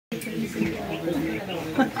Dat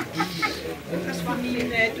is van die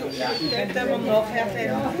dat we nog hebben.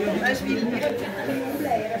 Dat is wie.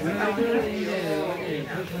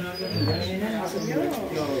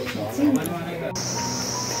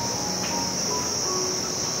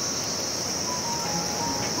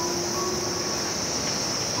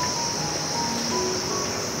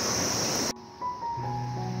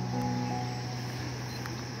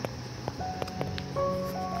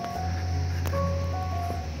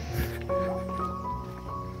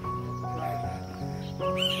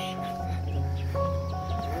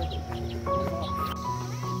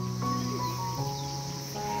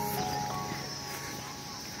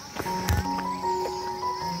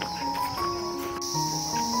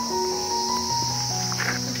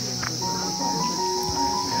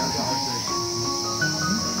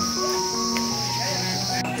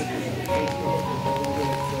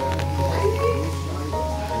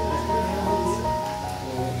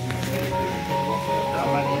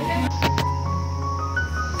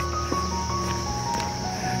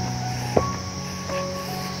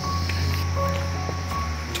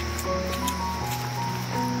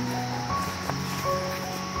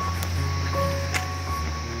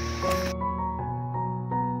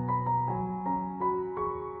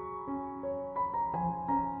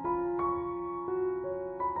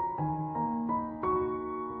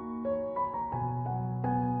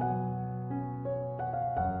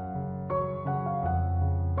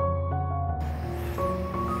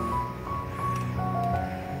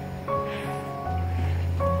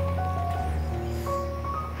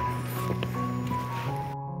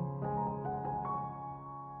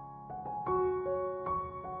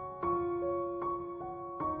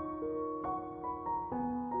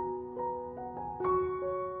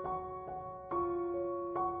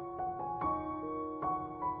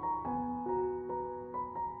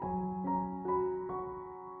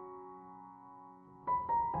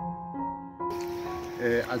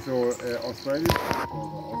 Australien,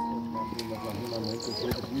 man nennt das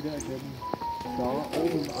heute wiedererkennen. Da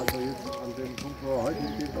oben, also jetzt an dem Punkt, wo wir heute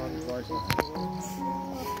stehen, war ich noch.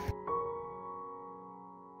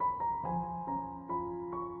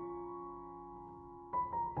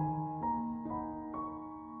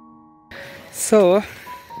 So,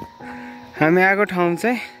 हामी आएको ठाउँ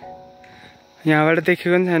चाहिँ यहाँबाट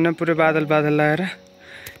देखेको नि छैन, पुरै बादल बादल लगाएर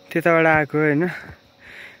त्यताबाट आएको हैन।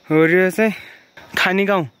 हो यो चाहिँ खानी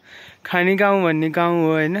गाउँ भन्ने गाउँ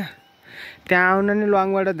हो हैन। त्यहाँ आउन नि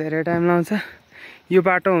लङबाट धेरै टाइम लाग्छ। यो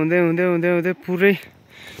बाटो हुँदै हुँदै हुँदै हुँदै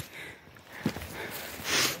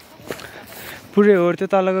पुरै होर्थे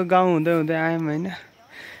तलको गाउँ हुँदै हुँदै आयौँ हैन।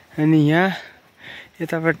 अनि यहाँ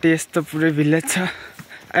यतापट्टि यस्तो पुरै भिलेज छ,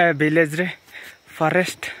 भिलेज रे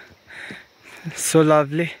फरेस्ट, सो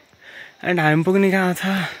लभली। एन्ड हामी पुग्ने कहाँ छ?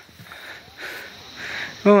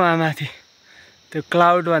 वहाँ माथि त्यो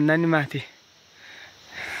क्लाउड भन्दा नि माथि,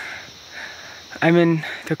 I mean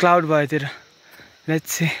त्यो क्लाउड भएतिर।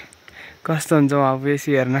 लेट्स सी कस्तो हुन्छ वहाँ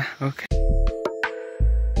बेसी हेर्न। Okay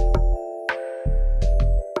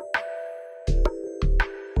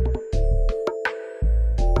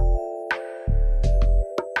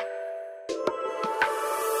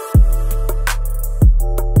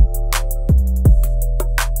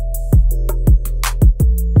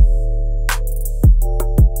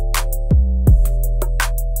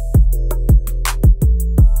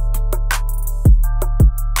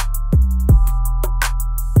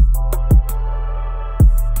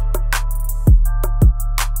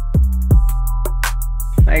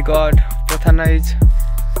My God, Pothana is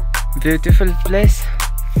beautiful place.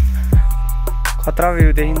 खतरा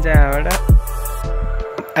भ्यू देखिन्छ यहाँबाट।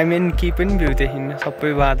 I mean केही पनि भ्यू देखिन्न,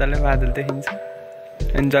 सबै बादलै बादल देखिन्छ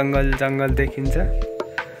अनि जङ्गल देखिन्छ।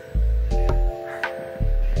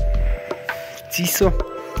 चिसो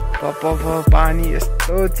पानी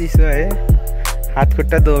यस्तो चिसो है, हात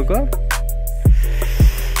खुट्टा धोको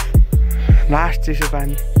लास्ट चिसो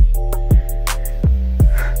पानी।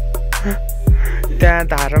 त्यहाँ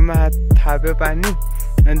धारामा थाप्यो पानी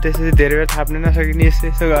अनि त्यसपछि धेरै बेर थाप्न नसकिने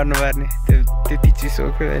यसो गर्नुपर्ने, त्यति चिसो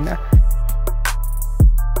थियो हैन।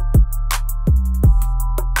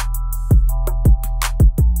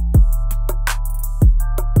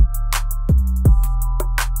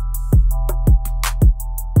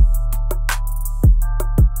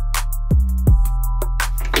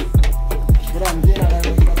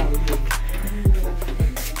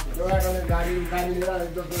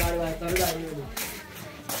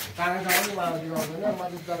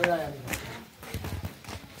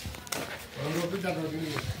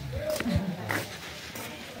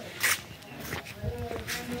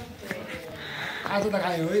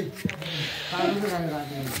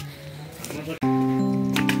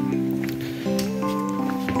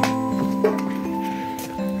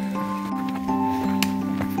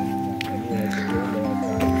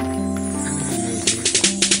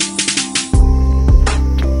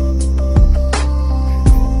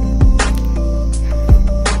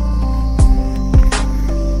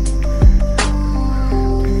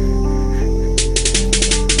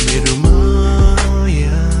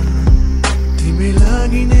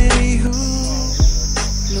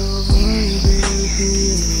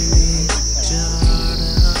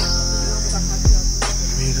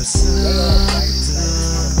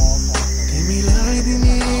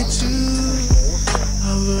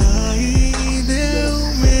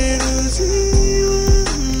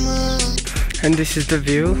 And this is the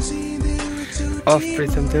view of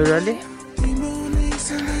Pritham Deurali.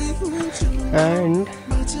 And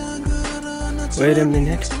wait a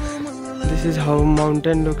minute, this is how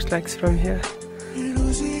mountain looks like from here.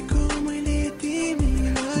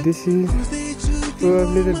 This is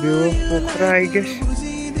probably the view of Pokhara, I guess.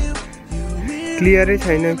 Clear it,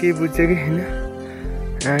 I know ki bujhe ki haina.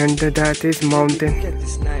 And that is mountain.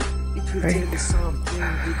 Right?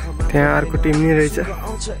 त्यहाँ अर्को team नि रहेछ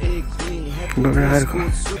गोराहरुको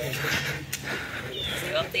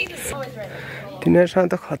तिनीहरुसँग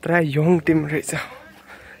त खतरा young team रहेछ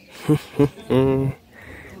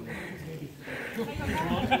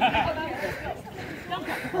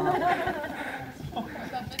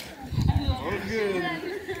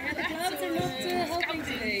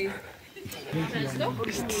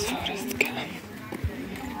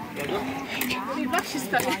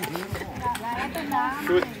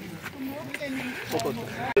Goed.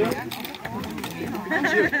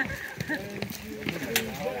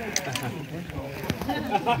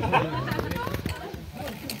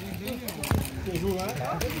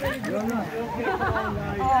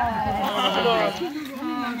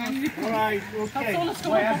 Alright, okay.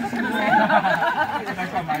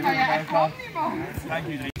 Thank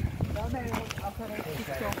you.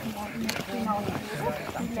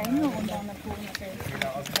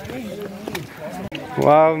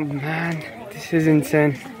 Wow, man, this is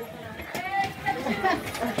insane.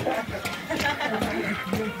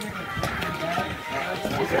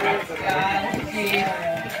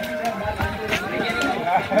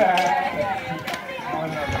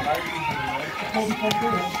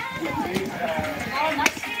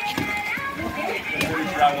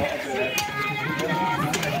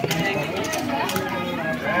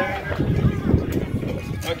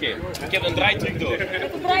 Oké, ik heb een draaitruc door.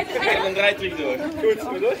 Goed,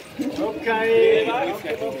 goed.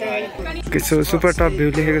 Okay, so super top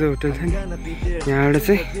view लेखेको छ hotel छ नि यहाँबाट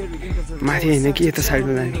चाहिँ माथि हैन कि यता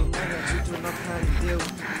साइडमा जाने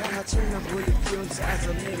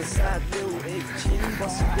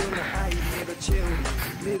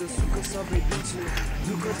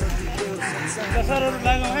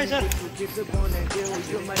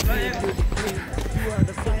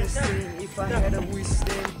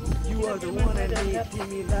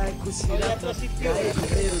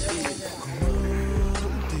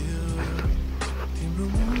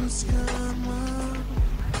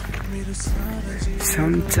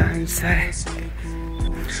Sometimes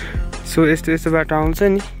so यस्तो बाटो आउँछ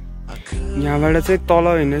नि यहाँबाट चाहिँ तल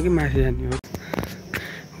हैन कि माथि जाने हो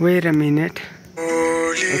Wait a minute.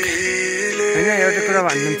 Okay. हैन एउटा कुरा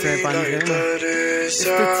भन्नु छ पानी हैन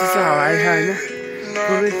यस्तो चिसो हावा आइछ हैन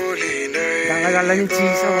पुरै गाला नि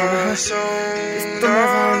चिसो भन्छ यस्तो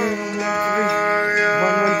मजा आउने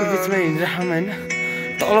वनको बिचमा हिँडिराम हैन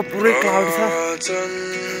तल पुरै क्लाउड छ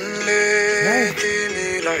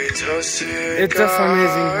It's just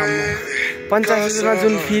amazing. पञ्चाशमा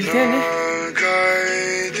जुन फिल थियो नि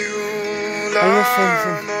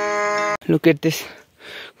Look at this.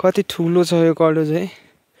 कति ठुलो छ यो कडो चाहिँ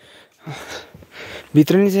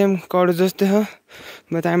भित्र नि सेम कडो जस्तै हो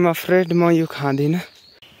but I'm afraid म यो खादिन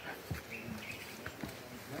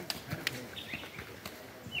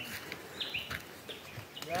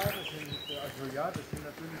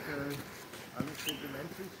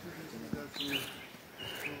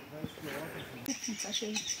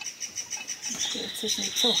Het is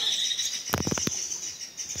niet zo.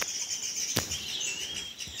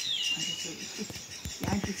 Die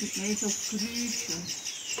ene zit mee zo kruisen.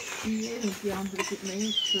 Die ene of die andere zit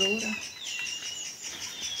mee flora.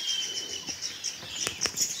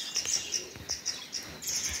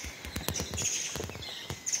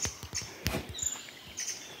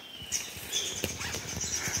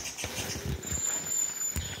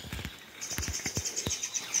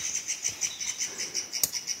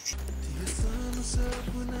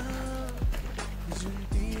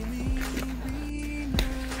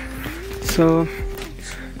 So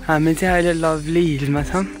हामी चाहिँ अहिले लभली हिलमा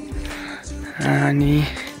छौं अनि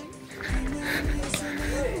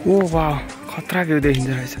ओ वाउ खतरा भ्यू देखिन्छ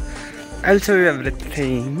रहेछ I'll show you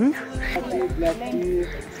everything.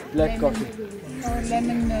 Black coffee.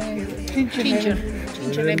 Lemon ginger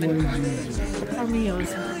lemon. For me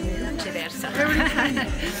also.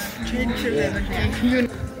 Ginger lemon.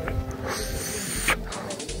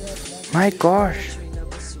 My gosh,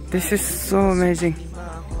 this is so amazing.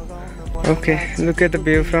 Okay, look at the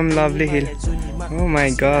view from Lovely Hill. Oh my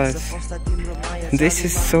gosh, this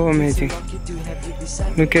is so amazing.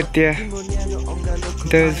 Look at there.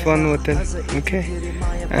 There is one hotel, okay,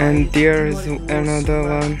 and there is another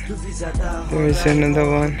one. There is another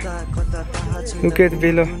one. Look at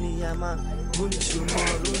below.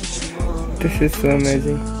 This is so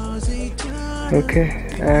amazing. Okay,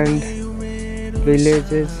 and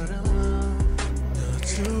villages.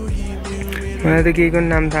 मलाई त केहीको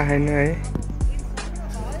नाम थाहा छैन है.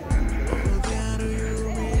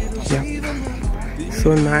 So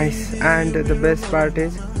nice, and the best part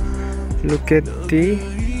is look at the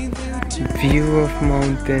view of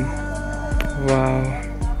mountain. Wow,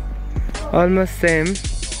 almost same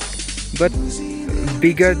but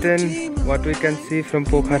bigger than what we can see from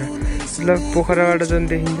Pokhara. मतलब पोखराबाट जुन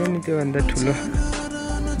देखिन्छ नि त्यो भन्दा ठुलो,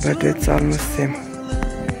 but it's almost same.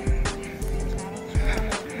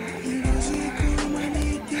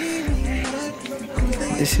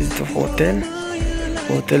 This is the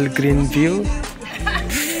hotel green view.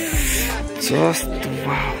 Just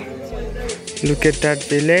wow, look at that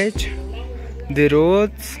village, the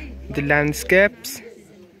roads, the landscapes.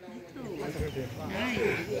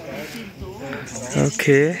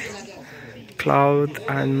 Okay, cloud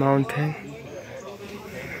and mountain.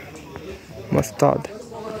 Mustard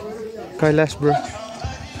Kailash bro.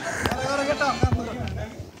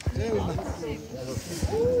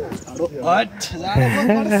 What?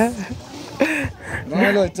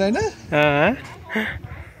 Hello, China?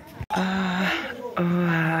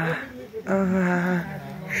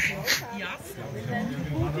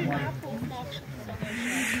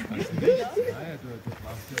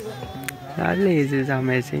 Lovely hill is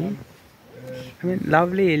amazing. I mean,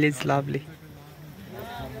 lovely hill is lovely.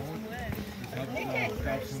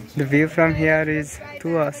 The view from here is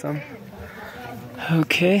too awesome.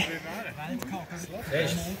 Okay.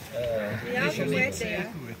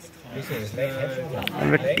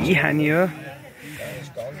 अब T खाने हो.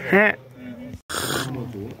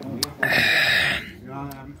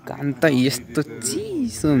 कान त यस्तो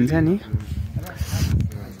चिसो हुन्छ नि.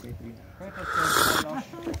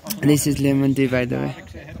 This is lemon tea by the way.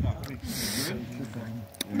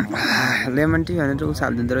 Lemon tea भनेर उस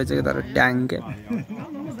हाल्दिँदो रहेछ कि तर ट्याङ के.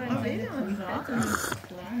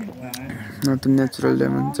 Not natural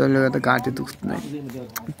lemon. जसले गर्दा घाँटी दुख्ने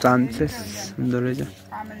चान्सेस हुँदो रहेछ.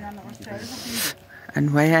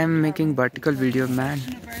 And why I am making vertical video, man?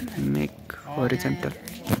 Make horizontal.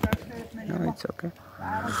 No, it's okay.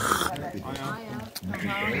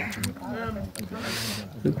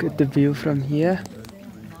 Look at the view from here.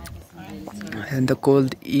 And the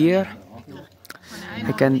cold air.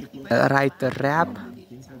 I can write a rap.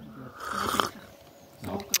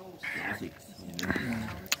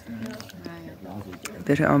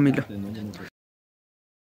 There are Amilo.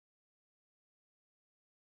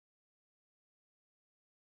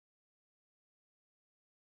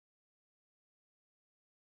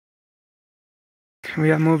 We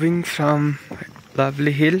are moving from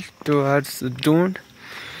lovely hill towards dune.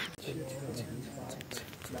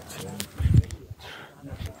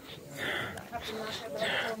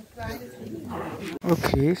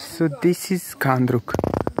 Okay, so this is Kandruk.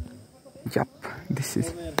 Yup, this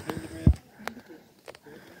is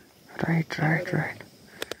right.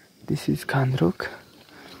 This is Kandruk.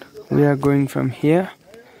 We are going from here.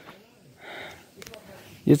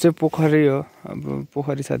 यो चाहिँ पोखरी हो. अब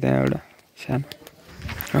पोखरी छ त्यहाँ एउटा सानो.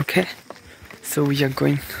 Okay, so we are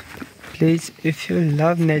going. Please, if you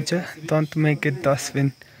love nature, don't make it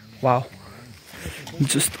dustbin. Wow,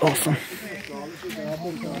 just awesome.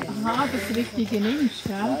 Aha, das richtige nimmst,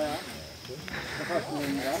 ja?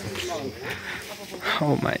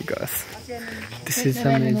 Oh my gosh, this is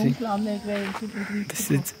amazing.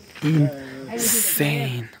 This is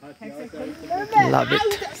insane. Love it.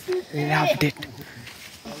 Loved it.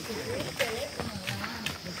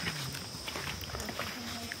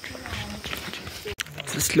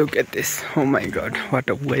 Just look at this. Oh my god, what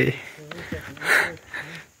a way.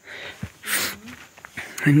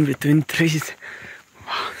 In between trees.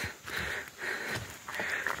 Wow.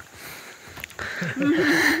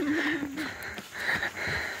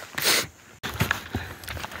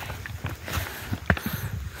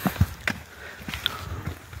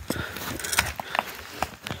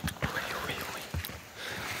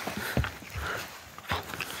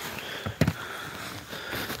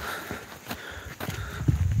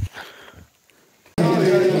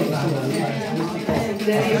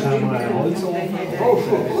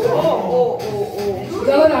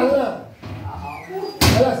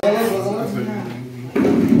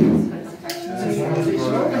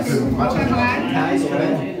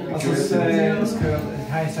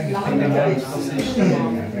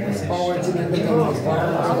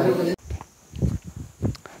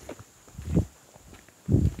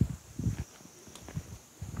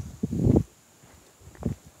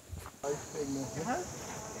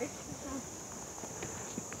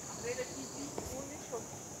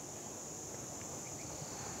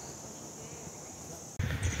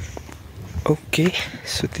 Okay,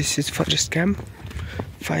 so this is forest camp.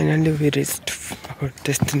 Finally we reached our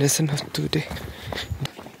destination of today.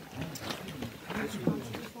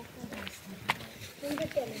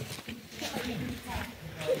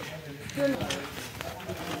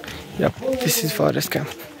 Yep, this is forest camp.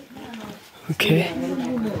 Okay,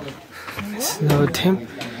 this is our team.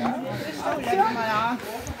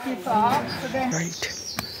 Right,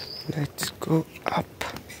 let's go up,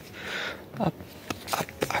 up,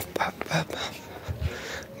 up, up, up, up.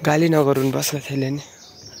 गाली नगरुन् बस्ला थिएले नि.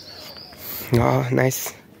 Oh,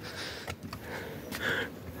 nice.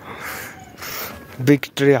 Big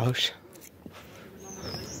tree house.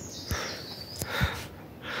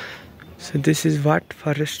 So this is what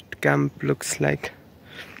forest camp looks like.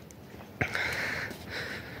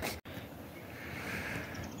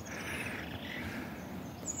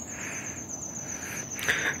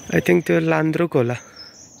 I think त्यो लान्द्रुक होला,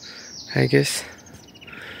 I guess.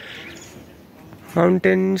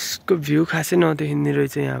 Mountains को view खासै नदेखिने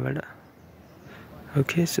रहेछ यहाँबाट.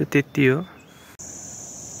 Okay, so त्यति हो.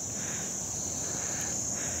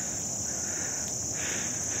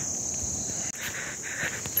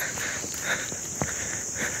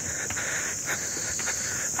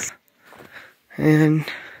 And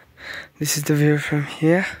this is the view from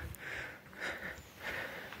here.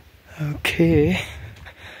 Okay.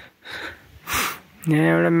 यहाँ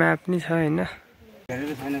एउटा म्याप नि छ हैन.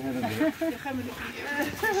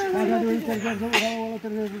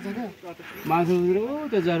 मासु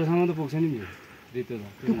त्यो जरासम्म त पुग्छ नि रितो त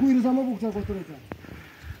त्यो कुइरोसम्म पुग्छ कस्तो रहेछ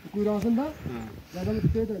कुइरो आउँछ नि त जाँदा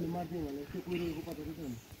त्यही त नि मार्दिङ भने त्यो कुइरोको पत्ता चाहिँ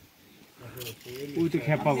नि उ त्यो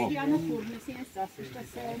खेप्पाको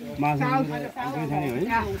मासु छ नि है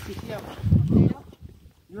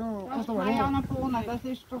यो कस्तो भने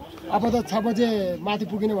अब त 6 बजे माथि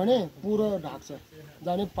पुगिने भने पुरो ढाक्छ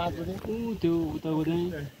जाने 5 बजे उ त्यो उताको चाहिँ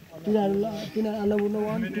तिनीहरु 1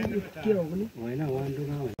 2 के हो पनि हैन 1 2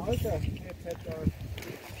 गाउँ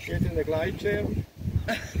Geht in der Gleitschirm.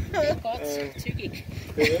 Oh Gott, zügig.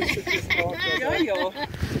 Ja, ja.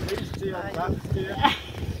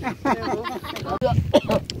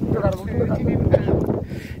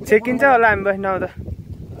 चेकिन्छ होला हामी बस्न आउँदा.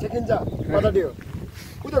 चेकिन्छ कता दियो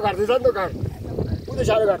उता घार्दै छ नि त घाट उता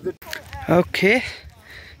सारो घार्दै. Okay,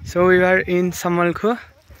 so we are in Samalkho.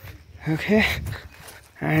 Okay,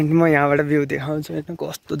 and म यहाँबाट भ्यू देखाउँछु हैन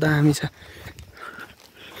कस्तो दामी छ.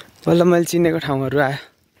 बल्ल मैले चिनेको ठाउँहरु आयो.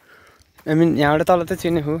 I mean यहाँबाट तल त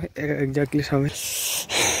चिने हो exactly सबै.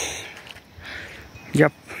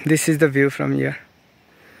 Yep, this is the view from here.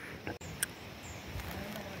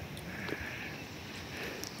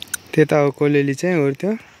 त्यता हो कोलेली चाहिँ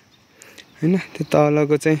होर्थ्यो हैन. त्यो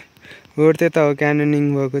तलको चाहिँ होर त्यता हो क्यानोनिङ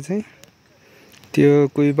भएको चाहिँ. त्यो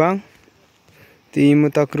कुइबाङ त्यो इमु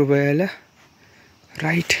तक्रु भइहाल्यो.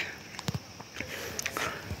 Right.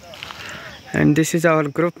 And this is our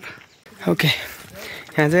group. Okay.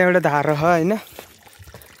 यहाँ चाहिँ एउटा धारा छ हैन.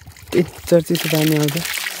 चिसो पानी आउँछ.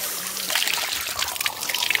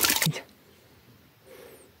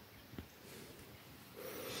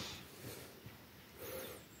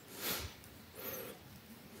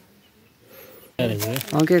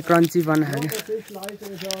 Okay, crunchy बनायो.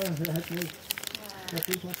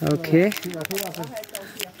 Okay.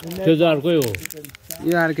 त्यो चाहिँ अर्कै हो.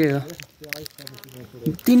 यो अर्कै हो.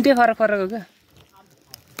 तीनटै फरक फरक हो क्या.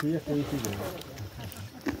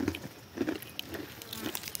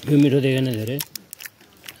 यो मिठो देखेन धेरै.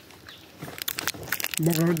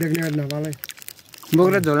 बक्रा देख्ने नपालाई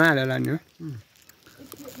बोक्रा झोलमा हालेर लाने हो.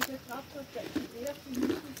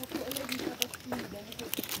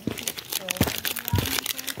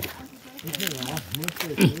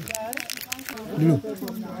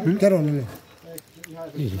 क्या हुनु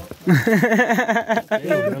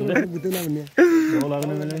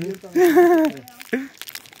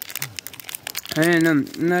हैन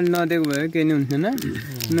नदेको भयो केही नि हुन्थेन.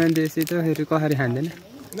 नदेसी त फेरि कसरी खाँदैन.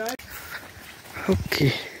 Okay,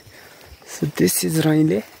 so this is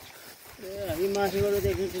Raleigh.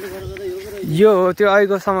 यो हो त्यो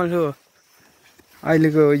अहिलेको समल हो.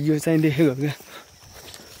 अहिलेको यो चाहिँ देखेको क्या.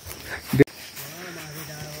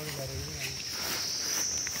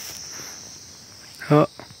 हो.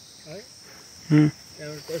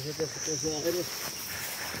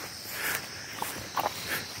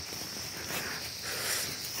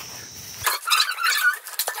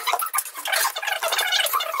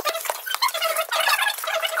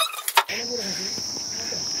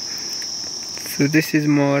 So this is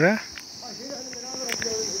Mora.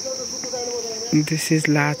 This is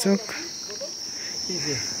Lachok.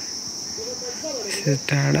 This is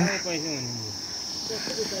Tada.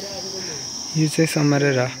 You say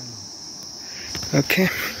Samarera. Okay.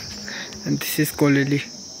 And this is Koleli.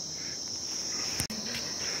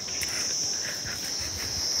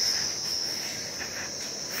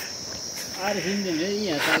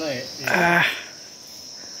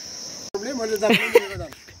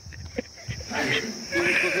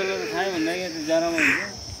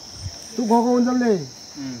 तू गको हुन्छ ले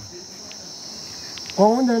गको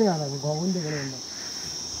हुन्छ नि हाला गको हुन्छ भने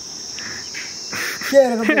के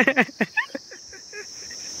हेरेको